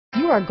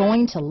are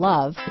going to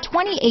love the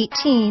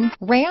 2018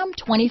 Ram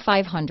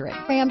 2500.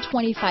 Ram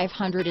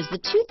 2500 is the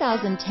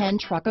 2010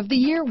 Truck of the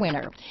Year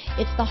winner.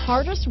 It's the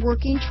hardest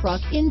working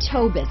truck in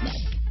tow business.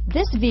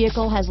 This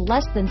vehicle has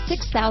less than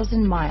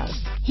 6,000 miles.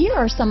 Here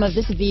are some of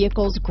this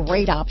vehicle's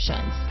great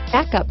options: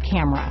 backup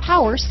camera,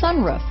 power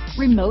sunroof,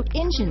 remote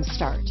engine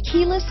start,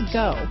 keyless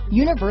go,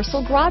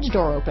 universal garage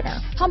door opener,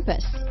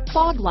 compass,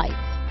 fog lights,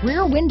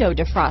 rear window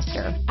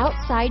defroster,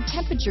 outside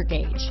temperature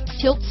gauge,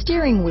 tilt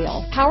steering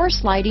wheel, power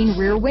sliding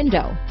rear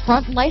window,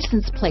 front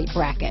license plate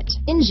bracket,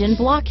 engine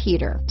block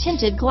heater,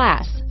 tinted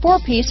glass,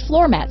 4-piece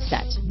floor mat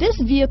set. This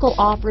vehicle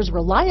offers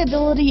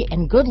reliability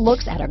and good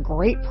looks at a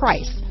great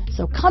price.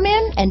 So come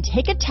in and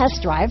take a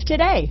test drive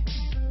today.